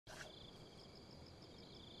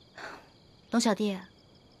龙小弟，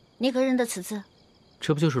你可认得此字？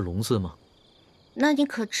这不就是龙字吗？那你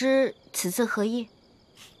可知此字何意？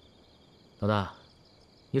老大，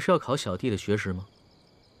你是要考小弟的学识吗？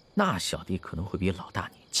那小弟可能会比老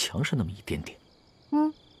大你强上那么一点点。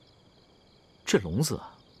这龙字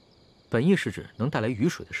啊，本意是指能带来雨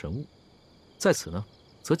水的神物，在此呢，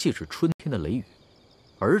则既指春天的雷雨。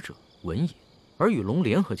耳者闻也，耳与龙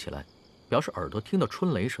联合起来，表示耳朵听到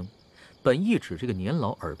春雷声。本意指这个年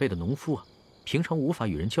老耳背的农夫啊，平常无法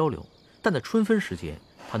与人交流，但在春分时节，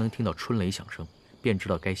他能听到春雷响声，便知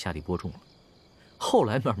道该下地播种了。后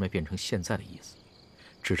来慢慢变成现在的意思，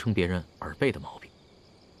指称别人耳背的毛病。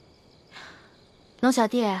龙小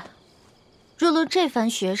弟，若论这番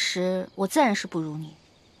学识，我自然是不如你。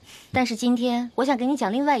但是今天我想给你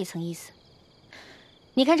讲另外一层意思。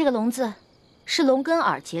你看这个龙字，是龙跟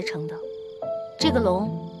耳结成的，这个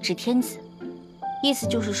龙指天子，意思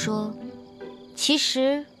就是说，其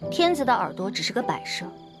实天子的耳朵只是个摆设，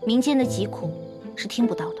民间的疾苦是听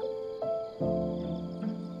不到的。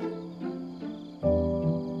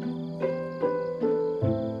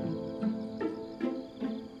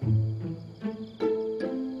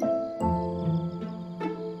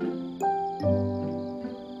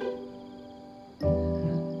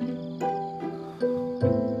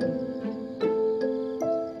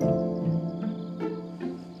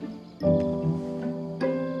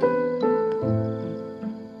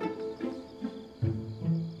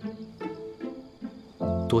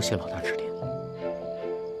多谢老大指点，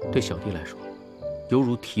对小弟来说，犹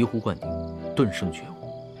如醍醐灌顶，顿生觉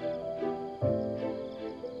悟。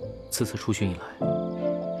此次出巡以来，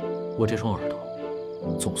我这双耳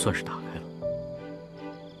朵总算是打开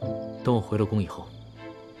了。等我回了宫以后，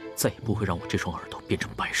再也不会让我这双耳朵变成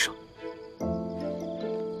白色。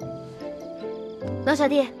龙小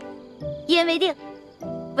弟，一言为定。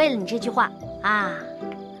为了你这句话啊，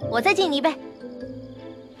我再敬你一杯。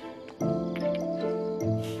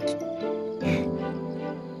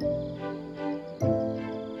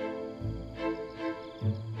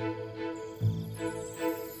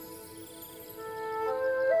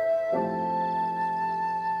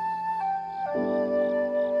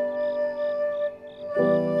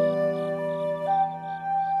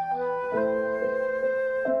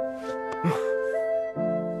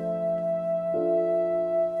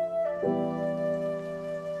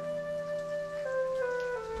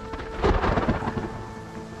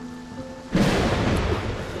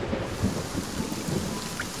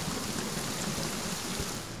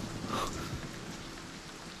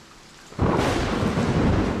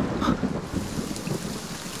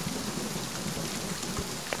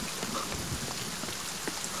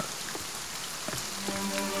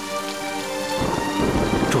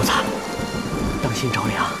心着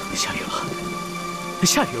凉，下雨了，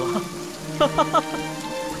下雨了，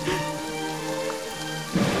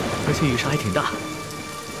而且雨势还挺大。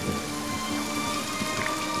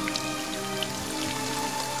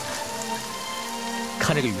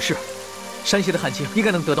看这个雨势，山西的旱情应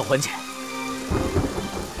该能得到缓解。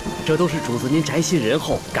这都是主子您宅心仁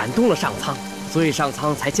厚，感动了上苍，所以上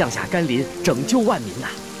苍才降下甘霖，拯救万民呐。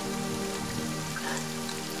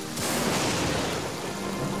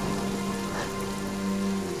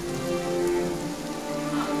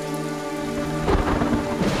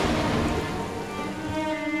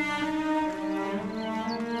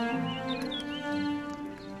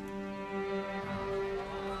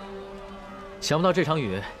想不到这场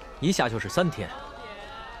雨一下就是3天，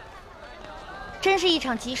真是一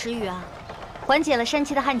场及时雨啊，缓解了山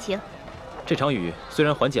区的旱情。这场雨虽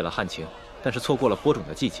然缓解了旱情，但是错过了播种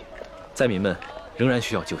的季节，灾民们仍然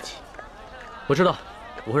需要救济。我知道，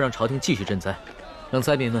我会让朝廷继续赈灾，让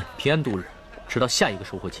灾民们平安度日，直到下一个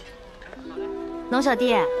收获季。龙小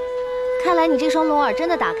弟，看来你这双龙耳真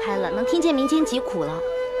的打开了，能听见民间疾苦了。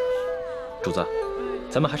主子，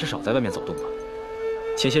咱们还是少在外面走动吧。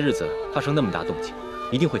前些日子发生那么大动静，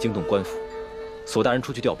一定会惊动官府。索大人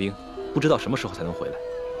出去调兵，不知道什么时候才能回来。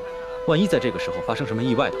万一在这个时候发生什么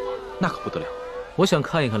意外的话，那可不得了。我想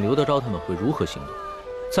看一看刘德昭他们会如何行动。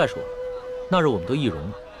再说了，那日我们都易容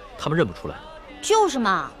了，他们认不出来。就是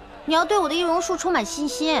嘛，你要对我的易容术充满信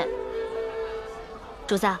心。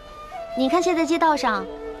主子，你看现在街道上，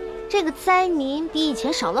这个灾民比以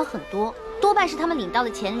前少了很多，多半是他们领到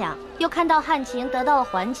了钱粮，又看到旱情得到了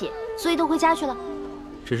缓解，所以都回家去了。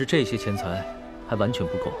只是这些钱财还完全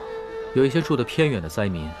不够，有一些住得偏远的灾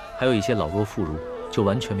民，还有一些老弱妇孺，就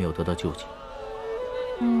完全没有得到救济。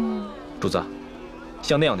主子，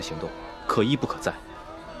像那样的行动可一不可再，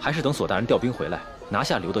还是等索大人调兵回来，拿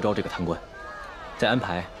下刘德昭这个贪官，再安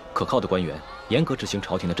排可靠的官员，严格执行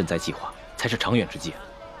朝廷的赈灾计划，才是长远之计。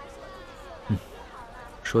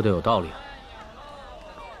说的有道理啊。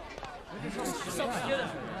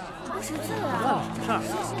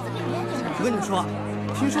我跟你们说，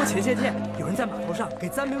听说前些天有人在码头上给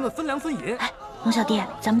簪民们分粮分银。哎，龙小弟，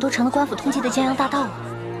咱们都成了官府通缉的江洋大盗了。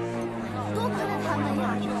多亏了他们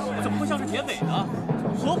呀！怎么会像是铁匪呢？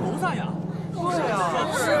活菩萨呀！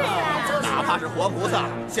是呀，哪怕是活菩萨，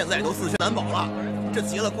现在都自寻难保了。这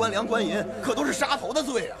劫了官粮官银，可都是杀头的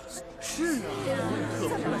罪啊！是啊，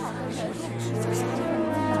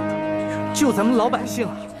就咱们老百姓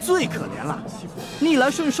啊，最可怜了。逆来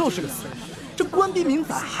顺受是个死，这官逼民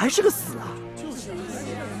反还是个死啊！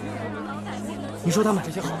你说他们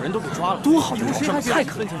这些好人都给抓了，多好的皇上，太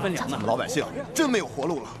可怜分粮了。咱们老百姓真没有活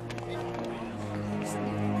路了。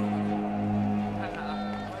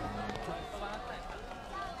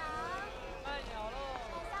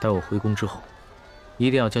待我回宫之后，一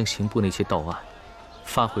定要将刑部那些盗案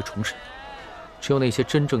发回重审，只有那些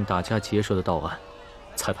真正打家劫舍的盗案，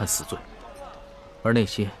才判死罪，而那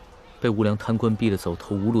些被无良贪官逼得走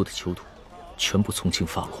投无路的囚徒，全部从轻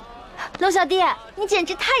发落。龙小弟，你简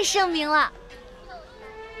直太圣明了！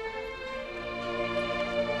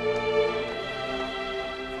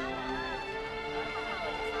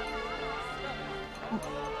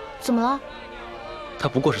怎么了？他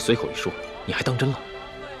不过是随口一说，你还当真了？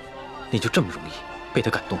你就这么容易被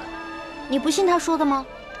他感动了？你不信他说的吗？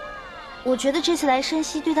我觉得这次来山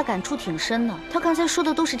西对他感触挺深的，他刚才说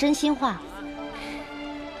的都是真心话。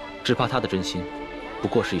只怕他的真心，不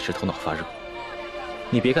过是一时头脑发热。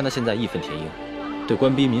你别看他现在义愤填膺，对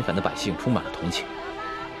官逼民反的百姓充满了同情，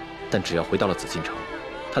但只要回到了紫禁城，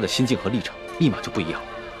他的心境和立场立马就不一样了。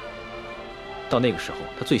到那个时候，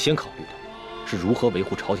他最先考虑的是如何维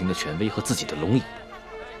护朝廷的权威和自己的龙椅，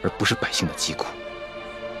而不是百姓的疾苦。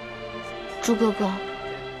朱哥哥，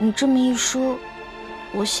你这么一说，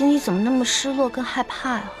我心里怎么那么失落跟害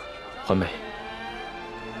怕呀？环美，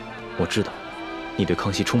我知道你对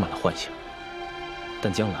康熙充满了幻想，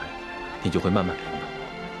但将来你就会慢慢明白，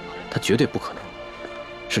他绝对不可能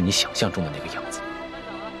是你想象中的那个样子。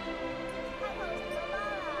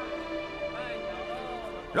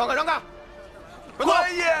让开，让开！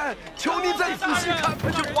官爷，求你再仔细看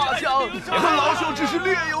看这画像，和老朽只是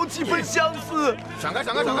略有几分相似。闪开，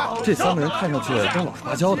闪开，闪开！这三个人看上去真老实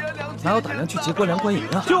巴交的，哪有胆量去劫官粮官银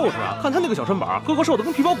啊？就是啊，看他那个小身板，个个瘦的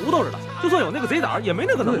跟皮包骨头似的，就算有那个贼胆，也没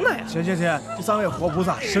那个能耐呀。行，这三位活菩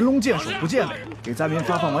萨神龙见首不见尾，给灾民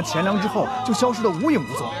发放完钱粮之后就消失得无影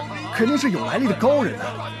无踪，肯定是有来历的高人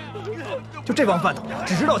啊！就这帮饭桶，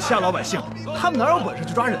只知道欺压老百姓，他们哪有本事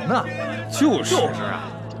去抓人呢？就是啊。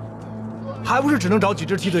还不是只能找几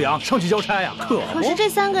只替罪羊上去交差呀？可是这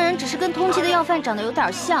三个人只是跟通缉的要犯长得有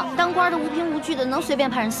点像，当官的无凭无据的，能随便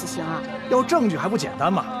判人死刑啊？要证据还不简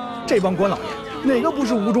单吗？这帮官老爷哪个不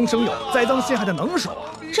是无中生有、栽赃陷害的能手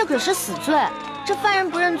啊？这可是死罪，这犯人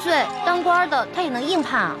不认罪，当官的他也能硬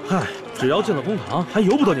判啊。嗨，只要进了公堂，还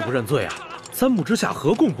由不得你不认罪啊！三目之下，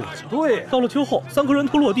何共不可？对，到了秋后，三个人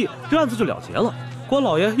头落地，这案子就了结了，官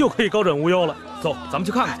老爷又可以高枕无忧了。走，咱们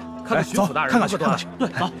去看看去，看看徐府大人。看看去。对，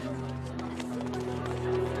走。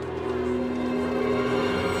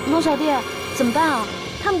龙小弟，怎么办啊？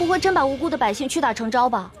他们不会真把无辜的百姓屈打成招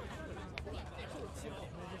吧？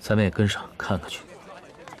咱们也跟上看看去。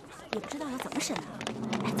也不知道要怎么审啊！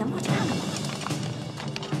哎，咱们过去看看吧。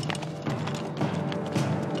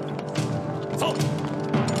走，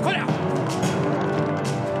快点！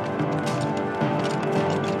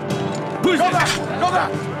让开！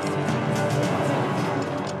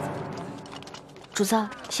主子，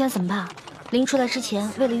现在怎么办？临出来之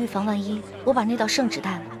前，为了预防万一，我把那道圣旨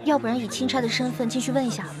带了，要不然以钦差的身份进去问一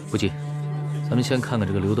下。不急，咱们先看看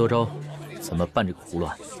这个刘德昭怎么办这个葫芦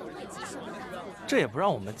案。这也不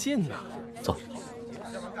让我们进呐！走。